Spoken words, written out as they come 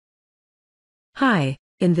Hi,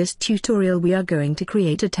 in this tutorial we are going to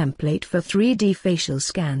create a template for 3D facial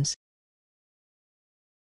scans.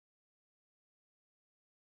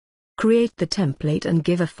 Create the template and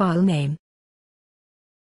give a file name.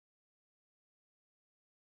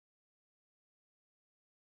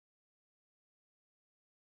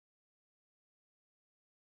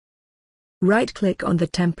 Right-click on the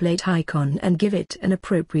template icon and give it an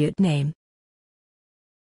appropriate name.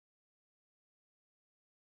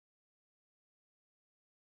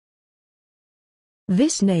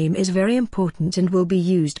 This name is very important and will be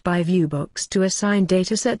used by Viewbox to assign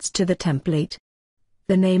datasets to the template.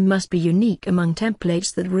 The name must be unique among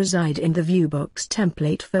templates that reside in the Viewbox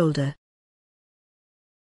template folder.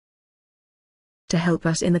 To help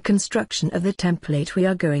us in the construction of the template, we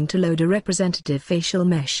are going to load a representative facial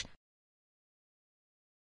mesh.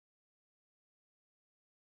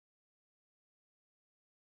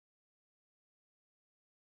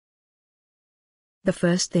 The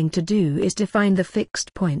first thing to do is to find the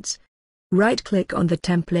fixed points. Right-click on the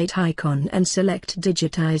template icon and select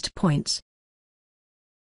Digitized Points.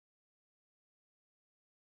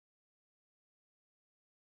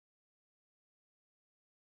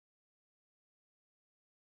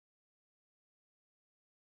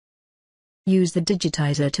 Use the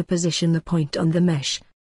digitizer to position the point on the mesh.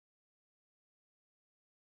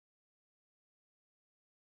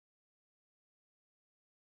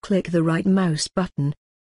 Click the right mouse button.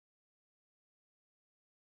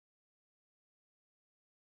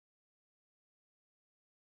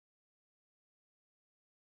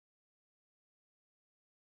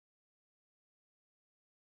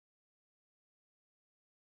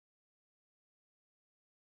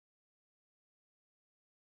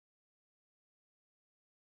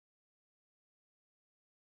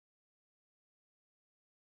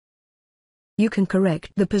 You can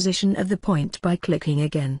correct the position of the point by clicking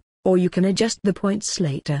again, or you can adjust the points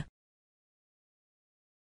later.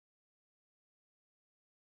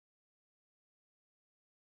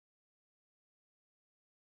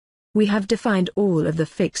 We have defined all of the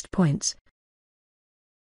fixed points.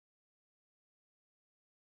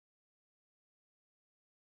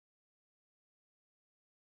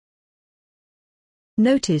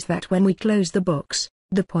 Notice that when we close the box,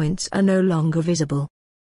 the points are no longer visible.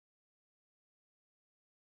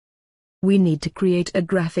 We need to create a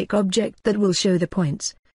graphic object that will show the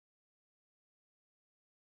points.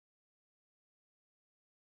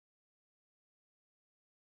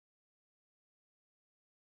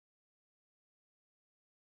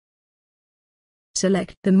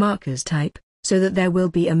 Select the markers type, so that there will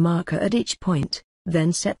be a marker at each point,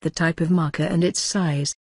 then set the type of marker and its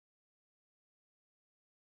size.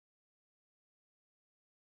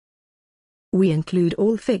 We include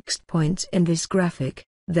all fixed points in this graphic,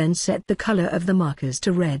 then set the color of the markers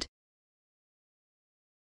to red.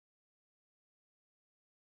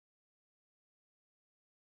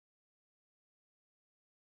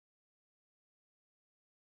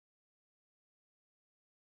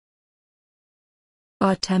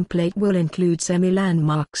 Our template will include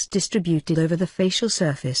semilandmarks distributed over the facial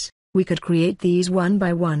surface. We could create these one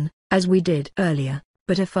by one, as we did earlier,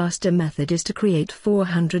 but a faster method is to create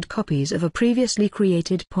 400 copies of a previously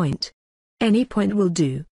created point. Any point will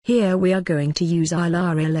do. Here we are going to use Alt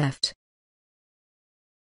left.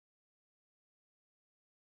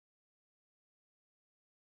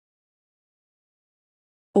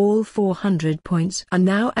 All 400 points are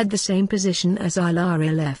now at the same position as Alt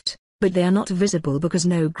left, but they are not visible because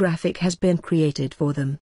no graphic has been created for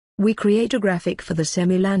them. We create a graphic for the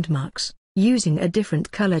semi-landmarks, using a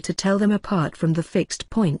different color to tell them apart from the fixed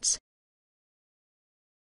points.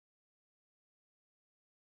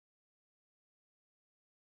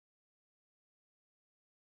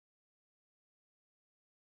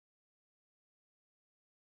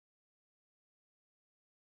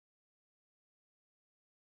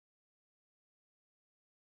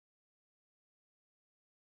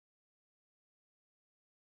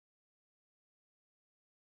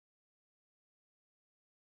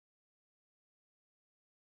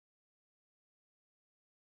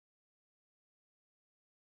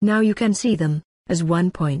 Now you can see them, as one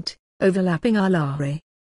point, overlapping our array.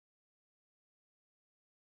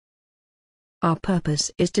 Our purpose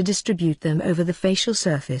is to distribute them over the facial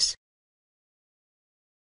surface.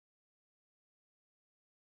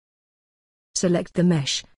 Select the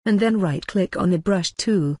mesh, and then right-click on the brush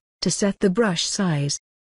tool, to set the brush size.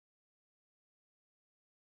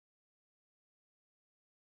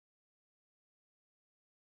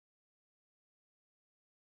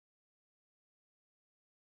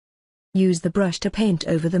 Use the brush to paint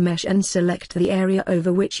over the mesh and select the area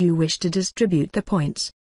over which you wish to distribute the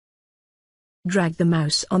points. Drag the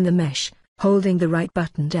mouse on the mesh, holding the right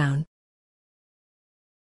button down.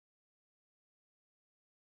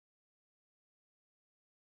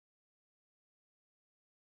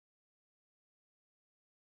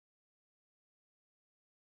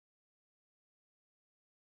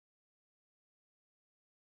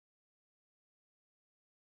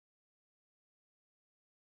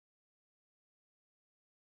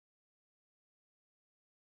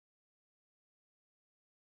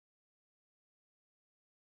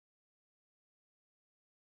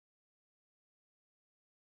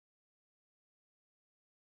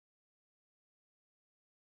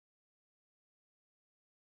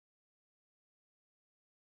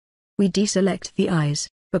 We deselect the eyes,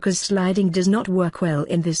 because sliding does not work well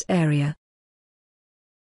in this area.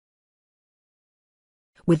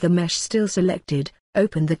 With the mesh still selected,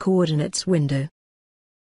 open the coordinates window.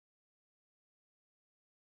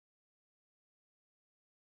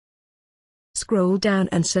 Scroll down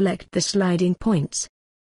and select the sliding points.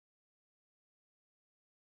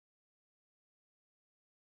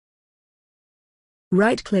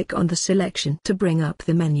 Right-click on the selection to bring up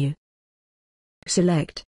the menu.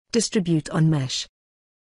 Select Distribute on Mesh.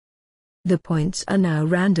 The points are now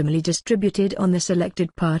randomly distributed on the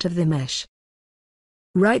selected part of the mesh.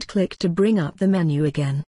 Right-click to bring up the menu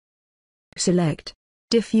again. Select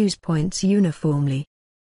Diffuse Points uniformly.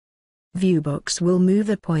 Viewbox will move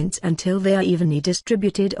the points until they are evenly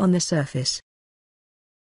distributed on the surface.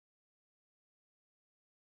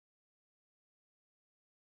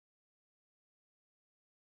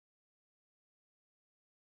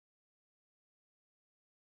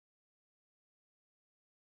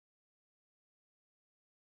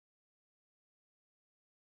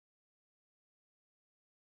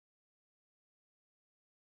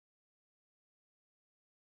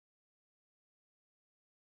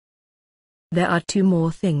 There are two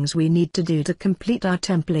more things we need to do to complete our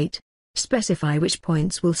template. Specify which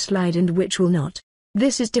points will slide and which will not.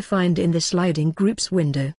 This is defined in the Sliding Groups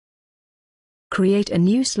window. Create a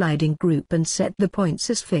new sliding group and set the points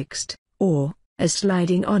as fixed, or as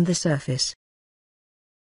sliding on the surface.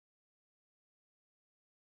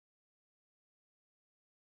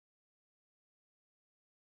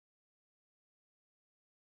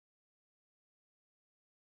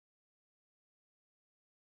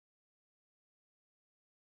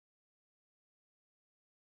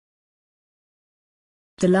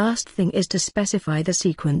 The last thing is to specify the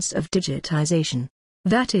sequence of digitization.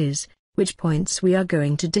 That is, which points we are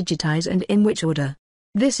going to digitize and in which order.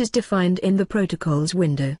 This is defined in the Protocols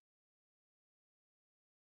window.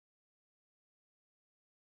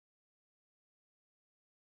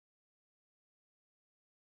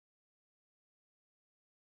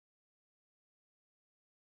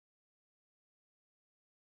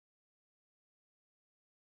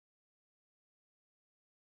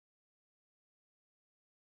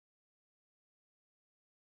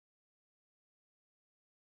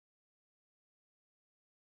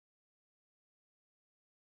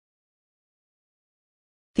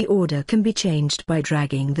 The order can be changed by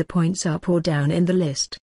dragging the points up or down in the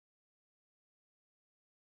list.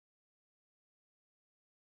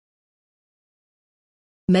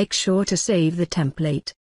 Make sure to save the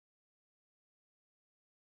template.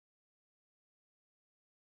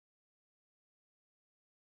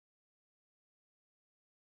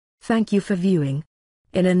 Thank you for viewing.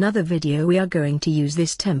 In another video we are going to use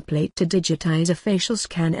this template to digitize a facial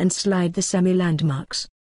scan and slide the semi-landmarks.